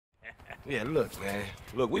Yeah, look, man.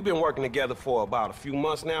 Look, we've been working together for about a few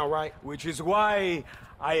months now, right? Which is why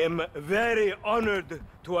I am very honored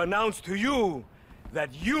to announce to you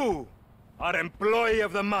that you are Employee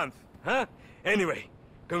of the Month, huh? Anyway,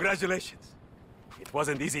 congratulations. It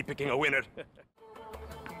wasn't easy picking a winner.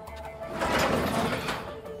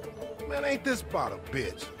 Man, ain't this about a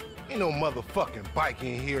bitch? Ain't no motherfucking bike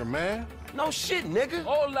in here, man. No shit, nigga.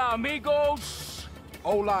 Hola, amigos.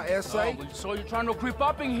 Hola, S.A. Oh, so you're trying to creep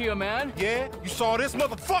up in here, man? Yeah? You saw this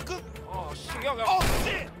motherfucker? Oh, shit. Oh,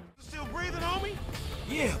 shit! You still breathing, homie?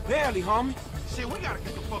 Yeah, barely, homie. Shit, we gotta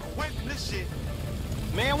get the fuck away from this shit.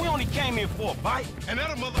 Man, we only came here for a bite. And that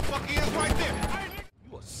motherfucker is right there. Hey,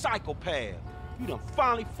 You a psychopath. You done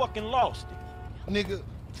finally fucking lost it. nigga,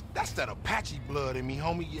 that's that Apache blood in me,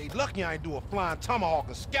 homie. You ain't lucky I ain't do a flying tomahawk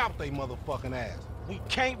and scalp they motherfucking ass. We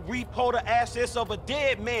can't repo the assets of a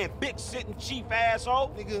dead man, big sitting chief asshole.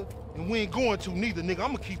 Nigga, and we ain't going to neither, nigga.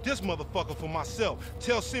 I'm gonna keep this motherfucker for myself.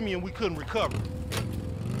 Tell Simeon we couldn't recover.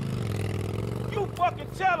 You fucking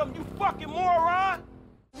tell him, you fucking moron.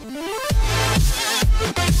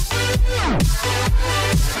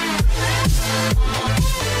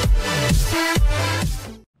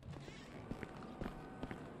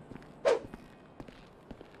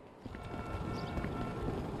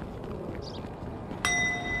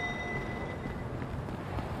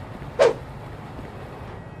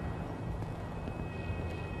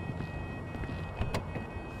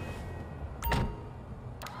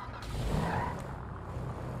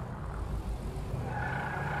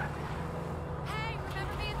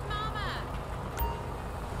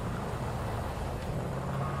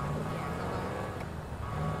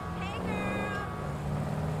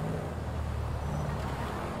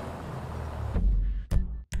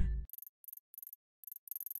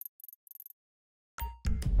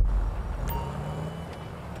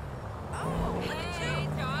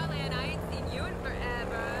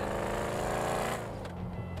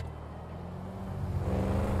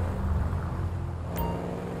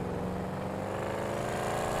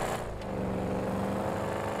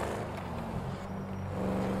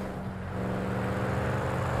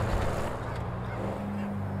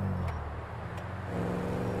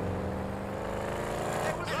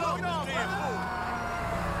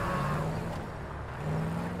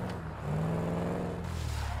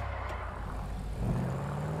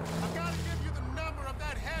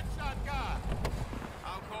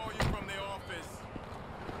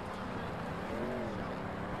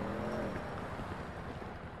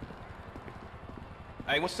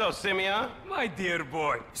 Hey, what's up, Simeon? My dear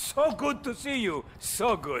boy, so good to see you.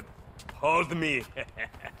 So good. Hold me.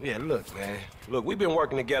 Yeah, look, man. Look, we've been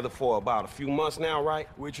working together for about a few months now, right?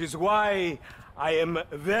 Which is why I am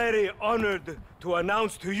very honored to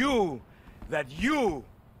announce to you that you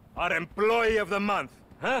are Employee of the Month,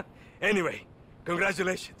 huh? Anyway,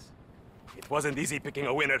 congratulations. It wasn't easy picking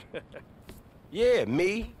a winner. Yeah,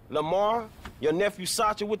 me, Lamar, your nephew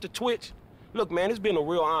Sacha with the Twitch. Look, man, it's been a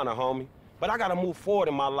real honor, homie. But I gotta move forward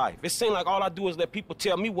in my life. It seems like all I do is let people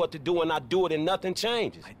tell me what to do and I do it and nothing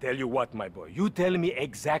changes. I tell you what, my boy. You tell me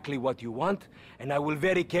exactly what you want, and I will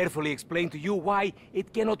very carefully explain to you why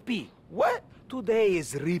it cannot be. What? Today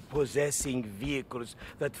is repossessing vehicles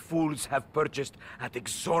that fools have purchased at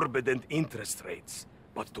exorbitant interest rates.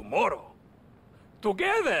 But tomorrow,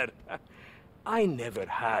 together, I never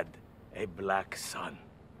had a black son.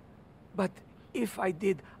 But if I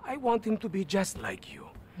did, I want him to be just like you.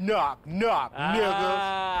 Knock, knock,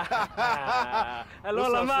 niggas. Hello,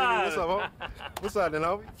 What's Lamar. up, What's up, homie? What's up, then,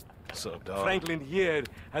 homie? What's up, dog? Franklin here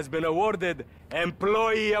has been awarded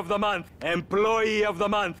Employee of the Month. Employee of the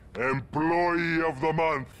Month. Employee of the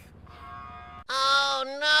Month.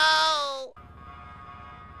 Oh, no!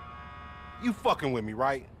 You fucking with me,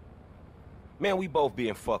 right? Man, we both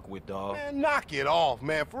being fucked with, dog. Man, knock it off,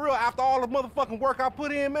 man. For real, after all the motherfucking work I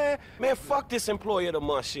put in, man. Man, fuck this Employee of the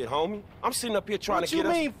Month shit, homie. I'm sitting up here trying to get us...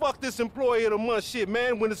 What you mean, fuck this Employee of the Month shit,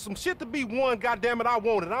 man? When there's some shit to be won, goddammit, I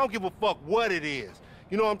want it. I don't give a fuck what it is.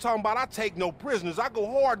 You know what I'm talking about? I take no prisoners. I go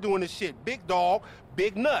hard doing this shit. Big dog,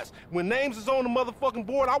 big nuts. When names is on the motherfucking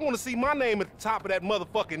board, I want to see my name at the top of that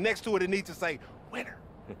motherfucking next to it. It needs to say, winner.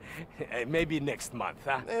 Maybe next month,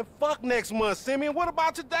 huh? Man, fuck next month, Simeon. What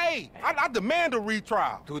about today? I demand a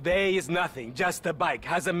retrial. Today is nothing. Just a bike.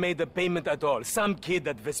 Hasn't made a payment at all. Some kid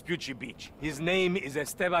at Vespucci Beach. His name is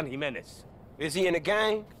Esteban Jimenez. Is he in the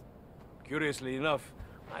gang? Curiously enough,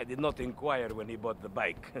 I did not inquire when he bought the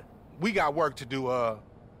bike. We got work to do,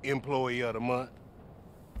 Employee of the Month.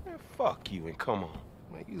 Man, fuck you and come on.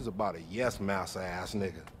 Man, you's about a yes-mouse ass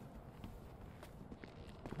nigga.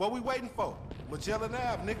 What we waiting for? Magellan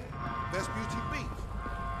Ave, nigga. Vespucci Beach.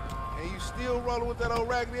 And you still rolling with that old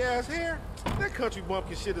raggedy ass hair? That country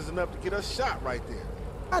bumpkin shit is enough to get us shot right there.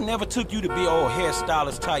 I never took you to be old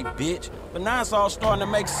hairstylist type bitch, but now it's all starting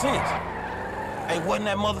to make sense. Hey, wasn't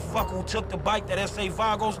that motherfucker who took the bike, that S.A.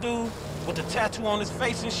 Vagos dude? With the tattoo on his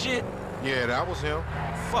face and shit? Yeah, that was him.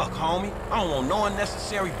 Fuck, homie. I don't want no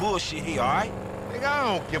unnecessary bullshit here, alright? Nigga,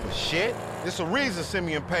 I don't give a shit. There's a reason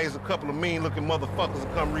Simeon pays a couple of mean-looking motherfuckers to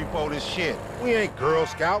come repo this shit. We ain't Girl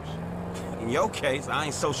Scouts. In your case, I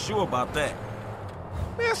ain't so sure about that.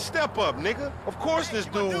 Man, step up, nigga. Of course this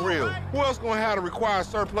dude real. Who else gonna have the required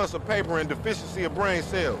surplus of paper and deficiency of brain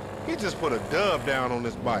cells? He just put a dub down on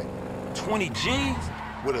this bike. 20 G's?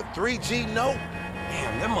 With a 3G note?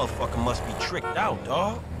 Damn, that motherfucker must be tricked out,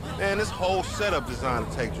 dawg. Man, this whole setup designed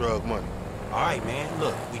to take drug money. Alright, man,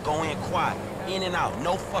 look, we go in quiet. In and out,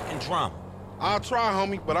 no fucking drama. I'll try,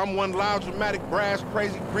 homie, but I'm one loud, dramatic, brass,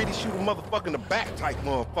 crazy, greedy, shoot a motherfucker in the back type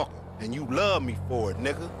motherfucker. And you love me for it,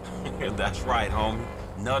 nigga. That's right, homie.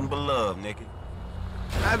 Nothing but love, nigga.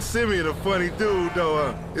 That Simeon a funny dude,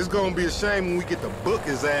 though. It's gonna be a shame when we get to book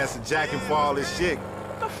his ass and jack him for all this shit.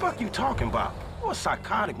 What the fuck you talking about? You're a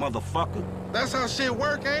psychotic motherfucker. That's how shit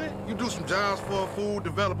work, ain't it? You do some jobs for a fool,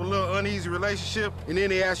 develop a little uneasy relationship, and then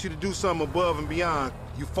they ask you to do something above and beyond.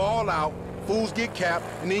 You fall out, fools get capped,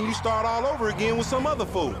 and then you start all over again with some other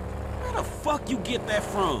fool. Where the fuck you get that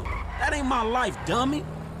from? That ain't my life, dummy.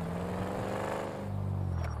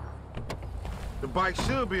 The bike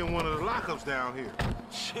should be in one of the lockups down here.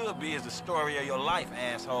 Should be is the story of your life,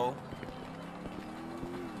 asshole.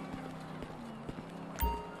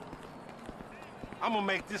 I'm gonna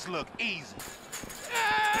make this look easy.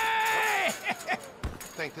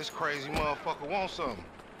 Think this crazy motherfucker wants something.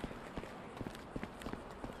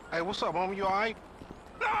 Hey, what's up, homie? You all right?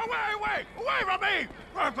 No, wait from me!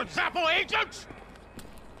 For example, agents!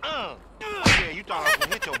 Yeah, you thought I was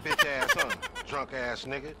gonna hit your bitch ass, huh? Drunk ass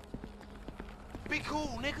nigga. Be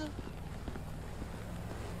cool, nigga.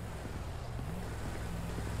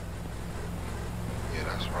 Yeah,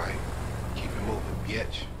 that's right. Keep it moving,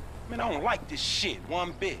 bitch. Man, I don't like this shit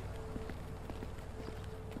one bit.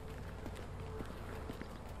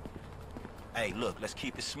 Hey, look, let's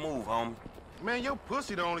keep it smooth, homie. Man, your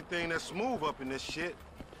pussy the only thing that's smooth up in this shit.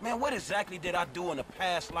 Man, what exactly did I do in a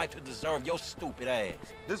past life to deserve your stupid ass?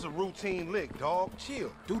 This is a routine lick, dog.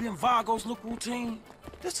 Chill. Do them Vagos look routine?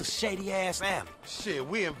 This a shady-ass alley. Shit,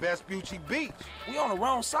 we in Vespucci Beach. We on the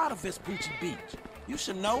wrong side of Vespucci Beach. You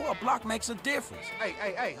should know a block makes a difference.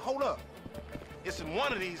 Hey, hold up. It's in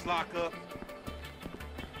one of these lockups.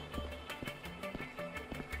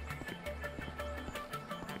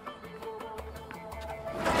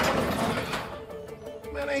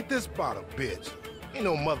 Man, ain't this about a bitch? Ain't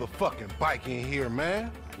no motherfucking bike in here,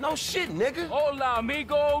 man. No shit, nigga. Hola,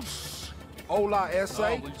 amigos. Hola,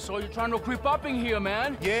 S.A. So you're trying to creep up in here,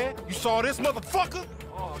 man? Yeah? You saw this motherfucker?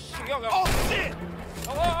 Oh, shit. Oh, shit!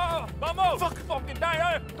 Vamos! Fucking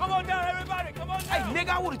down. Come on down, everybody. Come on down. Hey, nigga,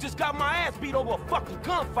 I would've just got my ass beat over a fucking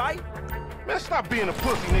gunfight. Man, stop being a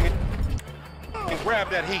pussy, nigga. And grab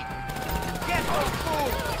that heat. Get those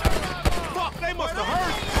fools! Fuck, they must have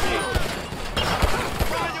heard some shit.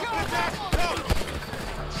 Run your bitch ass. Go.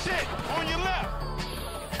 Shit, on your left.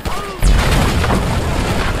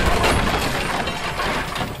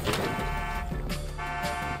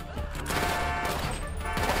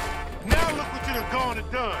 Now look what you done gone and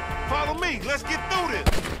done. Follow me, let's get through this.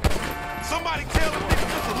 Somebody tell them this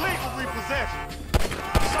is illegal repossession.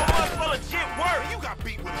 So much for legit work. You got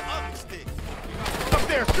beat with an ugly stick. Up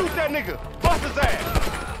there, shoot that nigga. Bust his ass.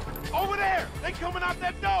 Over there. They coming out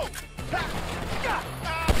that door.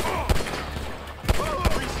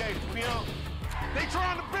 Appreciate it, pimp. They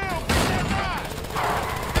trying to build that ride.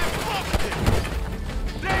 And fuck it.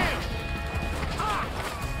 Damn.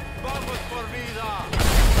 Vamos por vida.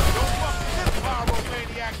 Don't fuck with this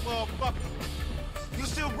pyromaniac motherfucker. You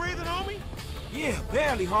still breathing, homie? Yeah,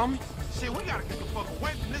 barely, homie. Shit, we gotta get the fuck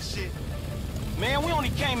away from this shit. Man, we only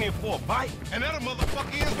came here for a bite. And that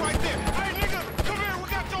motherfucker is right there. Hey, nigga, come here. We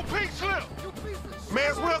got your pink slip. May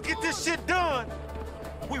as well get this shit done.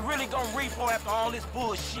 We really gonna repo after all this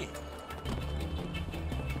bullshit.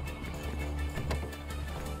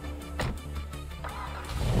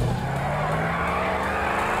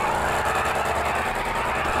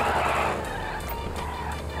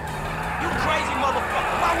 You crazy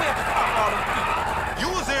motherfucker. Why we have to pop all them people? You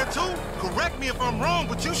was there too. Correct me if I'm wrong,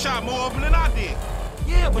 but you shot more of them than I did.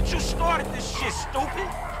 Yeah, but you started this shit, stupid.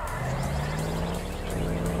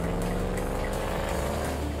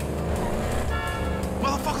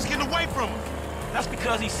 Motherfuckers getting away from him. That's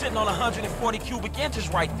because he's sitting on 140 cubic inches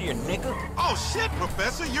right there, nigga. Oh shit,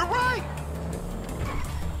 Professor, you're right.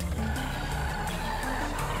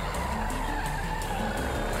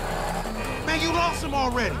 Nigga, you lost him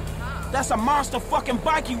already. That's a monster fucking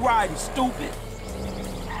bike you riding, stupid.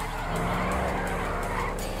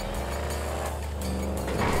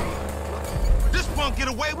 This punk get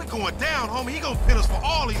away, we going down, homie. He gonna pin us for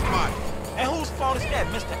all these bodies. And whose fault is that,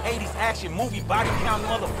 Mr. 80s action movie body count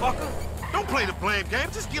motherfucker? Don't play the blame game.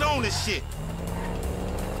 Just get on this shit.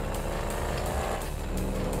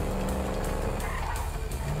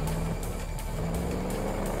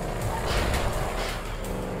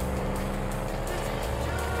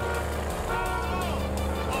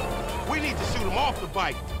 We need to shoot him off the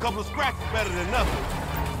bike. A couple of scratches better than nothing.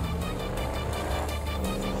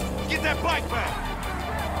 Get that bike back.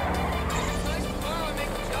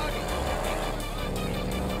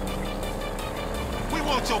 We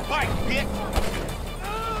want your bike, bitch.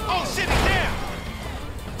 Oh, shit, it's down.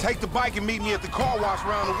 Take the bike and meet me at the car wash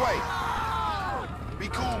round the way. Be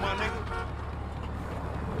cool, my nigga.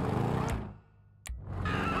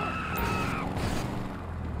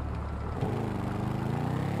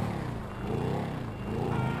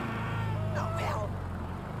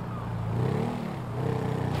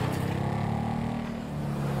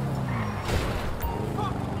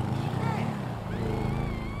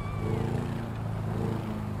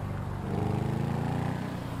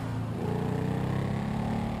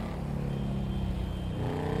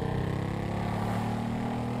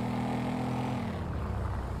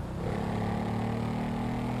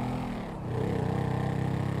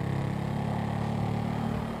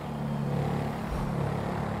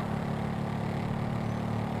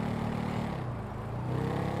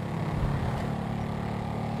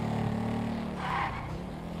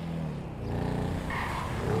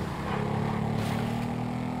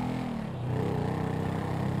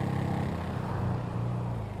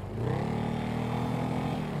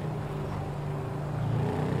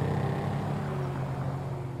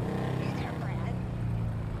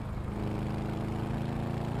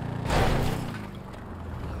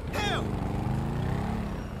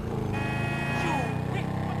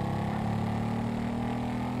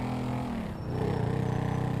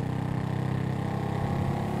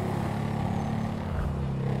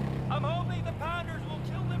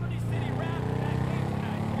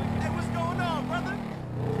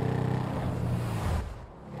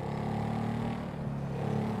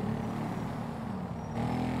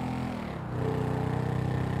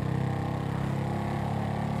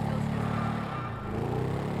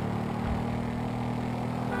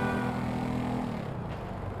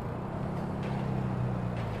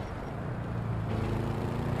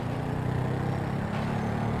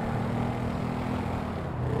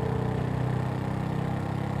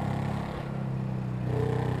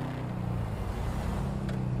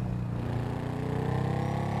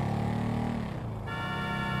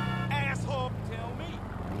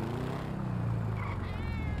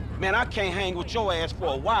 Man, I can't hang with your ass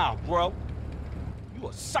for a while, bro. You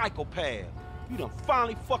a psychopath. You done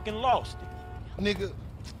finally fucking lost it. Nigga,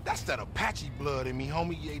 that's that Apache blood in me,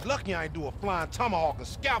 homie. You ain't lucky I ain't do a flying tomahawk and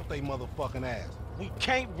scalp they motherfucking ass. We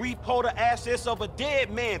can't repo the assets of a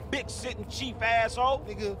dead man, big sitting chief asshole.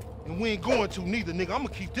 Nigga, and we ain't going to neither, nigga. I'ma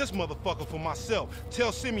keep this motherfucker for myself.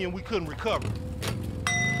 Tell Simeon we couldn't recover.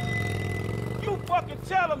 You fucking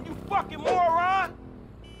tell him, you fucking moron.